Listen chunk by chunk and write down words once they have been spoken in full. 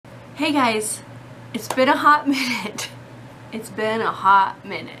Hey guys, it's been a hot minute. It's been a hot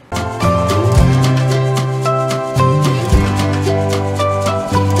minute.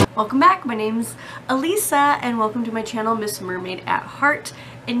 Welcome back, my name's Elisa and welcome to my channel, Miss Mermaid at Heart.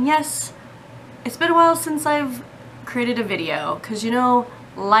 And yes, it's been a while since I've created a video because you know,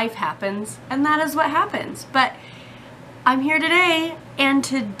 life happens and that is what happens. But I'm here today and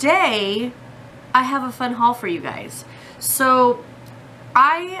today I have a fun haul for you guys. So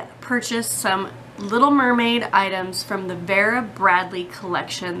I purchased some Little Mermaid items from the Vera Bradley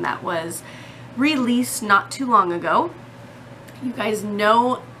collection that was released not too long ago. You guys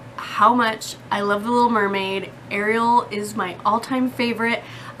know how much I love the Little Mermaid. Ariel is my all-time favorite.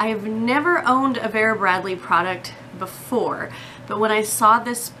 I have never owned a Vera Bradley product before, but when I saw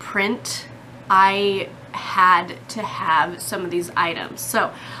this print, I had to have some of these items.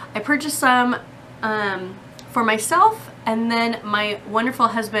 So I purchased some for myself, and then my wonderful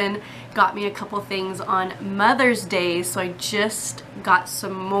husband got me a couple things on Mother's Day, so I just got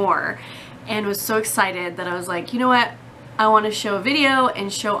some more and was so excited that I was like, you know what, I want to show a video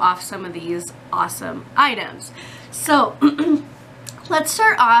and show off some of these awesome items. So let's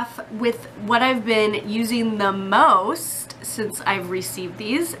start off with what I've been using the most since I've received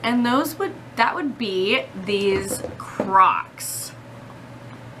these, and that would be these Crocs.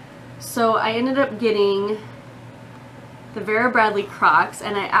 So I ended up getting the Vera Bradley Crocs,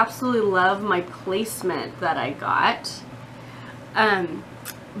 and I absolutely love my placement that I got.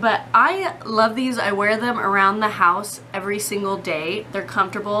 But I love these. I wear them around the house every single day. They're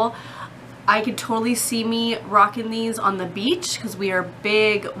comfortable. I could totally see me rocking these on the beach because we are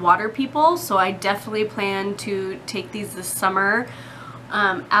big water people, so I definitely plan to take these this summer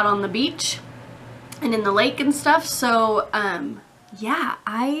out on the beach and in the lake and stuff. So yeah,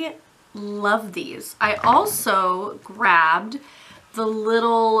 I love these. I also grabbed the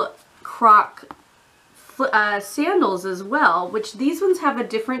little Croc sandals as well, which these ones have a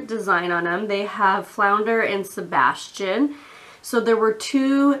different design on them. They have Flounder and Sebastian. So there were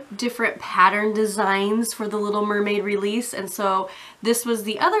two different pattern designs for the Little Mermaid release, and so this was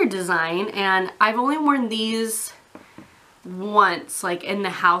the other design, and I've only worn these once, like in the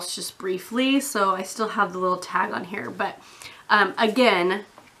house just briefly, so I still have the little tag on here. But again,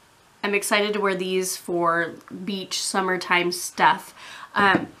 I'm excited to wear these for beach summertime stuff.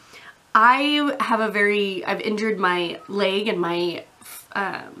 I've injured my leg, and my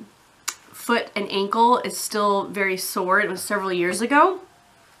foot and ankle is still very sore. It was several years ago,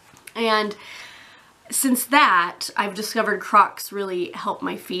 and since that I've discovered Crocs really help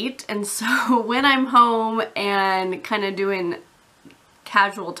my feet, and so when I'm home and kind of doing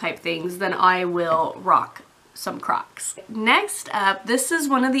casual type things, then I will rock some Crocs. Next up, this is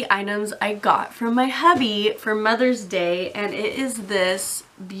one of the items I got from my hubby for Mother's Day, and it is this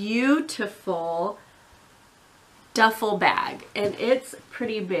beautiful duffel bag, and it's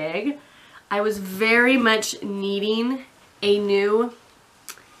pretty big. I was very much needing a new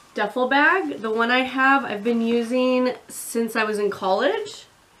duffel bag. The one I have, I've been using since I was in college.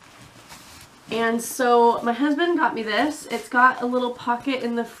 And so my husband got me this. It's got a little pocket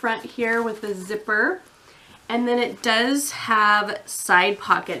in the front here with a zipper. And then it does have side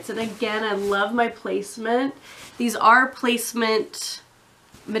pockets. And again, I love my placement. These are placement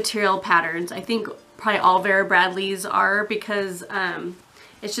material patterns. I think probably all Vera Bradley's are, because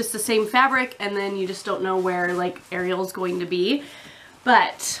it's just the same fabric, and then you just don't know where like Ariel's going to be.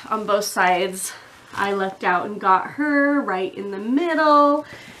 But on both sides, I lucked out and got her right in the middle.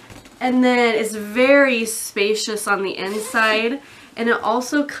 And then it's very spacious on the inside. And it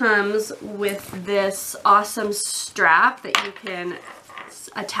also comes with this awesome strap that you can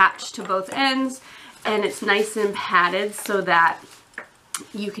attach to both ends. And it's nice and padded so that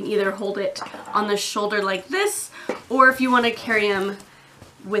you can either hold it on the shoulder like this, or if you want to carry them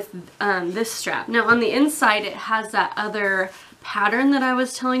with this strap. Now on the inside, it has that other pattern that I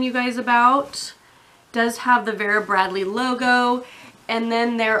was telling you guys about. It does have the Vera Bradley logo, and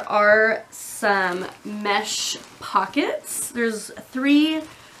then there are some mesh pockets. There's 3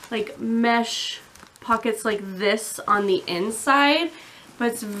 like mesh pockets like this on the inside,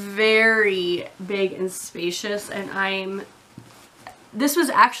 but it's very big and spacious, and this was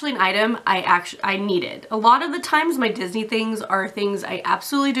actually an item I needed. A lot of the times my Disney things are things I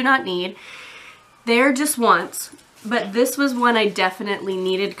absolutely do not need. They're just wants. But this was one I definitely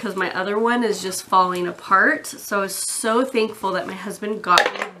needed because my other one is just falling apart. So I was so thankful that my husband got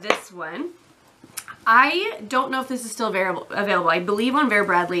me this one. I don't know if this is still available. I believe on Vera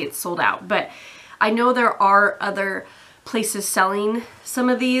Bradley it's sold out, but I know there are other places selling some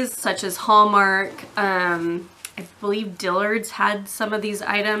of these, such as Hallmark, I believe Dillard's had some of these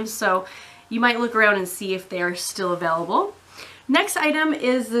items, so you might look around and see if they are still available. Next item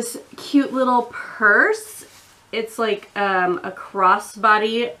is this cute little purse. It's like a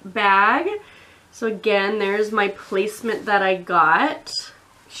crossbody bag. So again, there's my placement that I got.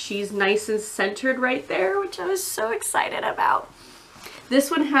 She's nice and centered right there, which I was so excited about. This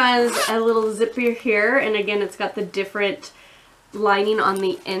one has a little zipper here, and again, it's got the different lining on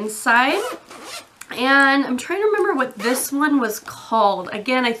the inside. And I'm trying to remember what this one was called.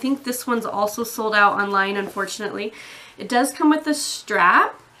 Again, I think this one's also sold out online, unfortunately. It does come with a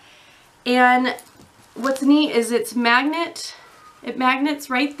strap, and what's neat is it magnets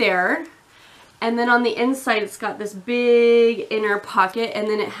right there, and then on the inside it's got this big inner pocket, and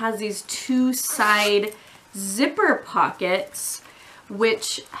then it has these two side zipper pockets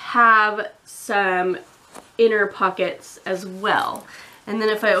which have some inner pockets as well. And then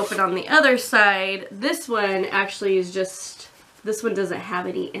if I open on the other side, this one actually is just, this one doesn't have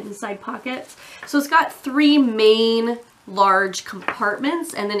any inside pockets. So it's got three main large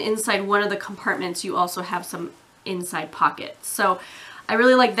compartments, and then inside one of the compartments you also have some inside pockets. So I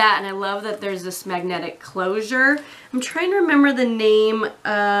really like that, and I love that there's this magnetic closure. I'm trying to remember the name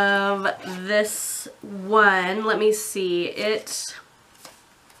of this one. Let me see.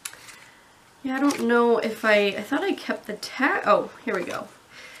 Yeah, I don't know if I thought I kept the tag. Oh, here we go.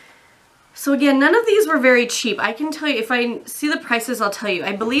 So again, none of these were very cheap. I can tell you, if I see the prices, I'll tell you.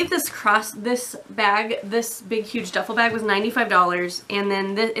 I believe this bag, this big huge duffel bag was $95, and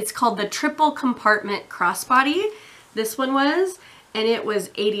then it's called the triple compartment crossbody. This one was, and it was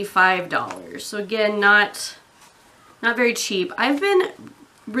 $85. So again, not very cheap. I've been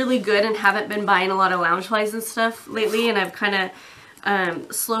really good and haven't been buying a lot of Loungeflies and stuff lately, and I've kind of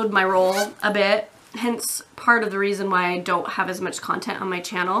slowed my roll a bit. Hence part of the reason why I don't have as much content on my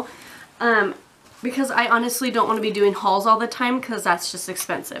channel. Because I honestly don't want to be doing hauls all the time because that's just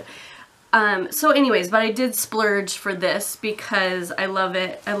expensive. So anyways, but I did splurge for this because I love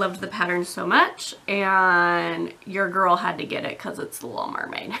it. I loved the pattern so much, and your girl had to get it because it's the Little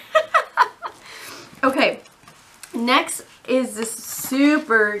Mermaid. Okay, next is this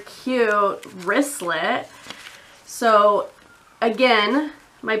super cute wristlet. So again,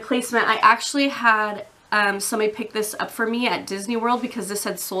 my placement, I actually had somebody pick this up for me at Disney World because this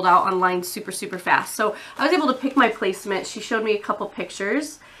had sold out online super fast. So I was able to pick my placement. She showed me a couple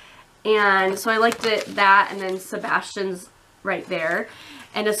pictures, and so I liked that, and then Sebastian's right there,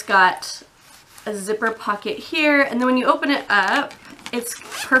 and it's got a zipper pocket here, and then when you open it up, it's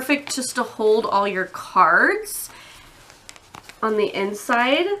perfect just to hold all your cards on the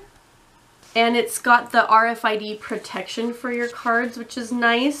inside. And it's got the RFID protection for your cards, which is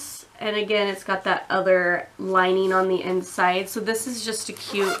nice. And again, it's got that other lining on the inside. So this is just a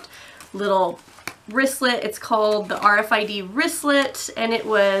cute little wristlet. It's called the RFID wristlet, and it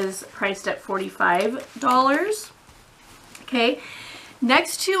was priced at $45. Okay,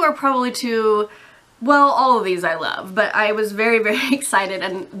 next two are probably two, well, all of these I love, but I was very excited,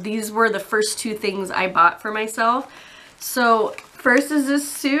 and these were the first two things I bought for myself. So first is this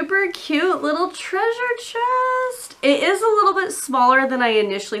super cute little treasure chest. It is a little bit smaller than I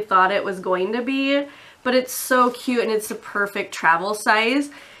initially thought it was going to be, but it's so cute, and it's the perfect travel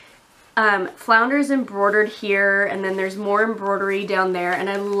size. Flounders embroidered here, and then there's more embroidery down there, and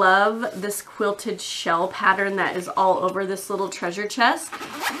I love this quilted shell pattern that is all over this little treasure chest.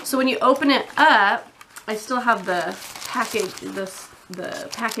 So when you open it up, I still have the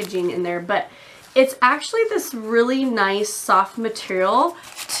packaging in there, but it's actually this really nice soft material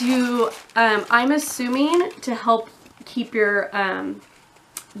to, I'm assuming, to help keep your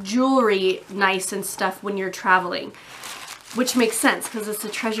jewelry nice and stuff when you're traveling, which makes sense because it's a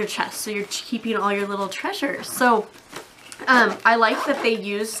treasure chest, so you're keeping all your little treasures. So I like that they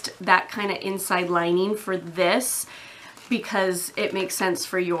used that kind of inside lining for this because it makes sense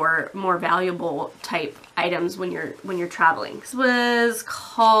for your more valuable type items when you're traveling. This was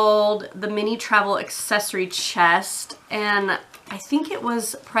called the Mini Travel Accessory Chest, and I think it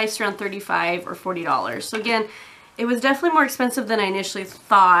was priced around $35 or $40. So again, it was definitely more expensive than I initially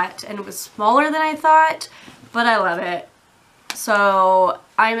thought, and it was smaller than I thought, but I love it. So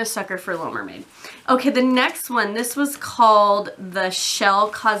I'm a sucker for Little Mermaid. Okay, the next one, this was called the Shell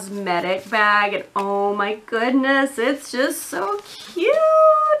Cosmetic Bag, and oh my goodness, it's just so cute.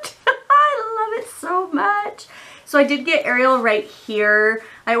 I love it so much. So I did get Ariel right here.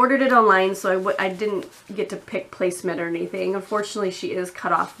 I ordered it online, so I didn't get to pick placement or anything. Unfortunately, she is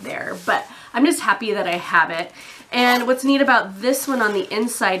cut off there, but I'm just happy that I have it. And what's neat about this one on the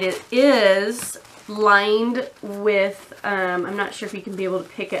inside, it is lined with, I'm not sure if you can be able to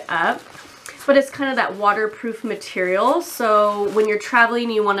pick it up, but it's kind of that waterproof material. So when you're traveling,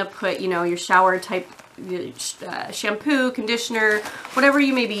 you want to put, you know, your shower type shampoo, conditioner, whatever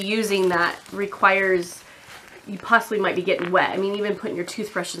you may be using that requires, you possibly might be getting wet. I mean, even putting your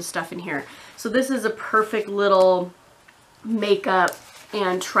toothbrush and stuff in here. So this is a perfect little makeup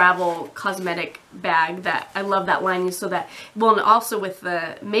and travel cosmetic bag that I love that lining, so that, well, and also with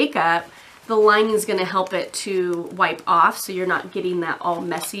the makeup, the lining is going to help it to wipe off so you're not getting that all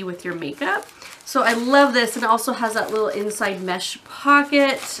messy with your makeup. So I love this, and it also has that little inside mesh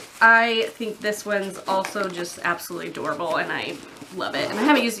pocket. I think this one's also just absolutely adorable, and I love it. And I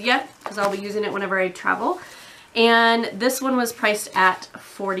haven't used it yet because I'll be using it whenever I travel. And this one was priced at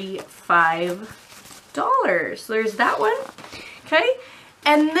 $45. So there's that one. Okay.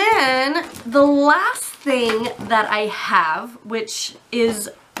 And then the last thing that I have, which is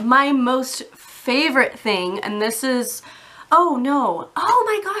my most favorite thing, and this is, oh no, oh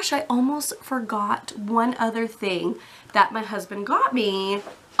my gosh, I almost forgot one other thing that my husband got me.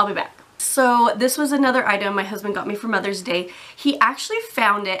 I'll be back. So this was another item my husband got me for Mother's Day. He actually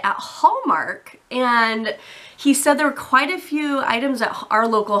found it at Hallmark, and he said there were quite a few items at our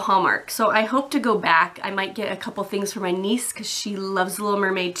local Hallmark. So I hope to go back. I might get a couple things for my niece because she loves The Little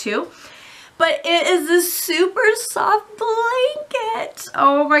Mermaid too. But it is a super soft blanket.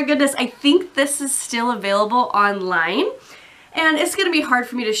 Oh my goodness. I think this is still available online. And it's going to be hard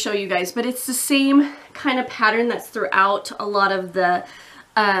for me to show you guys, but it's the same kind of pattern that's throughout a lot of the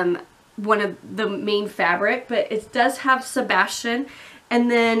one of the main fabric, but it does have Sebastian, and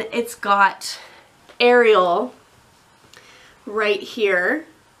then it's got Ariel right here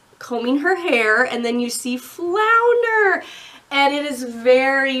combing her hair, and then you see Flounder, and it is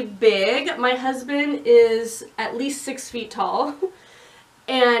very big. My husband is at least 6 feet tall,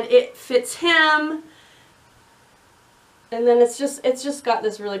 and it fits him, and then it's just got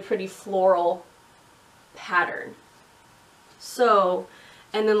this really pretty floral pattern. So,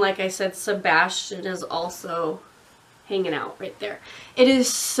 and then like I said, Sebastian is also hanging out right there. It is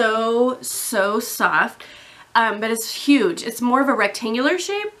so soft, but it's huge. It's more of a rectangular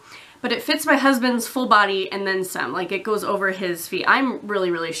shape, but it fits my husband's full body and then some. Like, it goes over his feet. I'm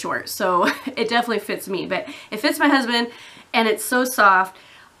really short, so it definitely fits me, but it fits my husband, and it's so soft.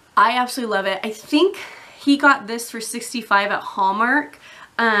 I absolutely love it. I think he got this for $65 at Hallmark.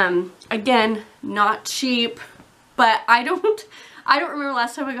 Again, not cheap, but I don't remember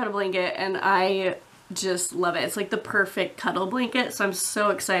last time I got a blanket, and I just love it. It's like the perfect cuddle blanket, so I'm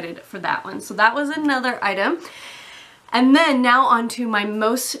so excited for that one. So that was another item. And then now on to my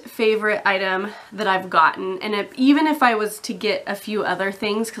most favorite item that I've gotten. And even if I was to get a few other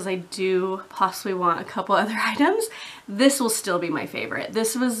things, because I do possibly want a couple other items, this will still be my favorite.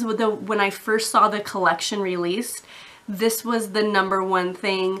 This was when I first saw the collection released, this was the #1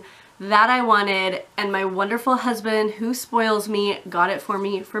 thing that I wanted, and my wonderful husband, who spoils me, got it for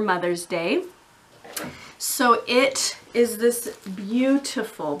me for Mother's Day. So it is this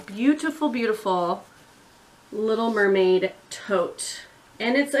beautiful Little Mermaid tote,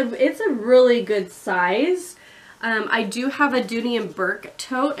 and it's a really good size. I do have a Dooney and Burke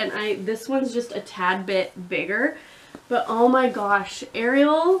tote, and this one's just a tad bit bigger, but oh my gosh,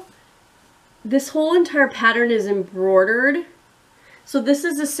 Ariel, this whole entire pattern is embroidered. So this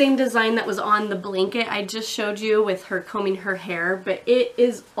is the same design that was on the blanket I just showed you with her combing her hair, but it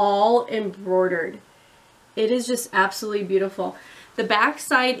is all embroidered. It is just absolutely beautiful. The back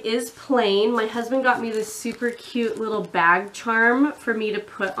side is plain. My husband got me this super cute little bag charm for me to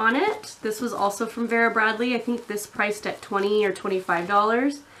put on it. This was also from Vera Bradley. I think this priced at $20 or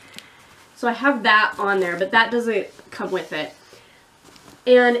 $25. So I have that on there, but that doesn't come with it.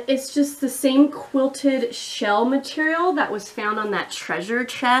 And it's just the same quilted shell material that was found on that treasure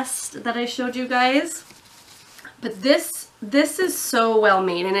chest that I showed you guys. But this is so well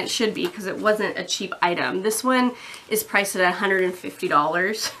made, and it should be because it wasn't a cheap item. This one is priced at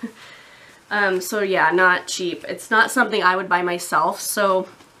 $150. So yeah, not cheap. It's not something I would buy myself. So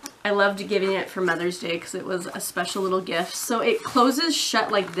I loved giving it for Mother's Day because it was a special little gift. So it closes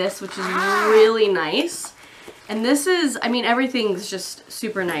shut like this, which is really nice. And this is, I mean, everything's just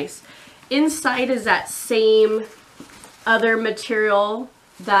super nice. Inside is that same other material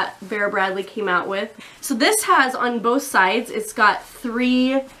that Vera Bradley came out with. So this has on both sides, it's got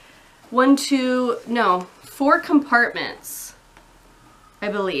 4 compartments, I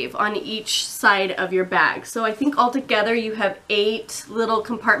believe, on each side of your bag. So I think altogether you have 8 little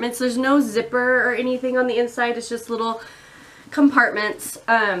compartments. There's no zipper or anything on the inside. It's just little compartments.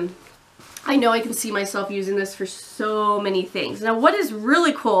 I know I can see myself using this for so many things. Now what is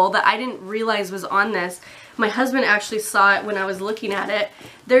really cool that I didn't realize was on this, my husband actually saw it when I was looking at it.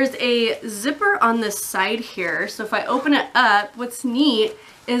 There's a zipper on this side here. So if I open it up, what's neat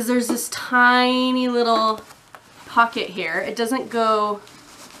is there's this tiny little pocket here. It doesn't go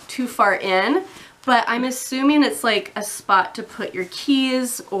too far in, but I'm assuming it's like a spot to put your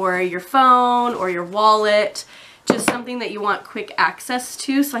keys or your phone or your wallet, just something that you want quick access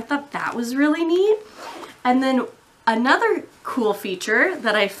to. So I thought that was really neat. And then another cool feature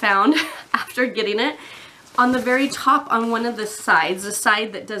that I found after getting it, on the very top on one of the sides, the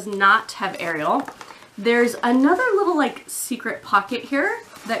side that does not have Ariel, there's another little like secret pocket here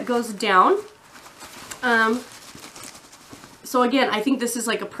that goes down. So again, I think this is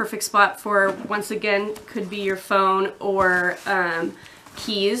like a perfect spot for, once again, could be your phone or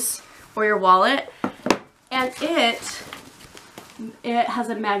keys or your wallet. And it has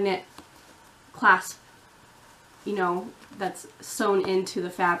a magnet clasp, you know, that's sewn into the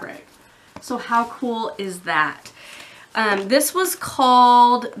fabric. So how cool is that? This was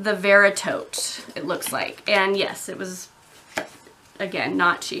called the Vera tote, it looks like. And yes, it was, again,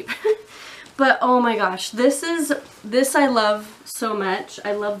 not cheap. But oh my gosh, this I love so much.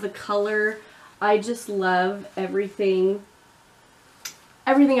 I love the color. I just love everything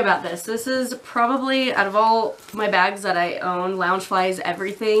about this. This is probably, out of all my bags that I own, Loungeflies,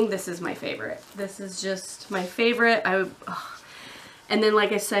 everything, this is my favorite. This is just my favorite. And then,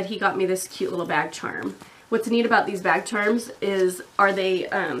 like I said, he got me this cute little bag charm. What's neat about these bag charms is, it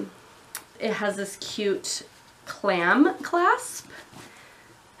has this cute clam clasp.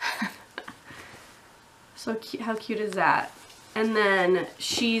 So cute, how cute is that? And then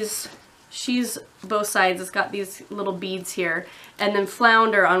she's both sides, it's got these little beads here. And then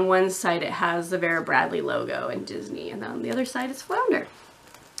Flounder, on one side it has the Vera Bradley logo and Disney, and then on the other side it's Flounder.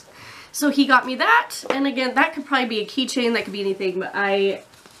 So he got me that, and again, that could probably be a keychain, that could be anything, but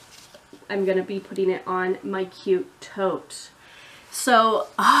I'm gonna be putting it on my cute tote. So,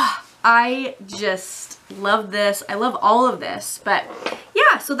 I just love this. I love all of this, but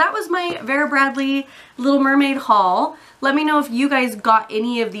yeah, so that was my Vera Bradley Little Mermaid haul. Let me know if you guys got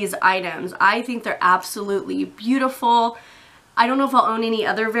any of these items. I think they're absolutely beautiful. I don't know if I'll own any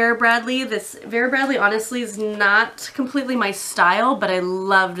other Vera Bradley. This Vera Bradley honestly is not completely my style, but I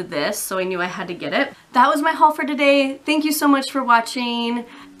loved this, so I knew I had to get it. That was my haul for today. Thank you so much for watching,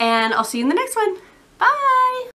 and I'll see you in the next one. Bye!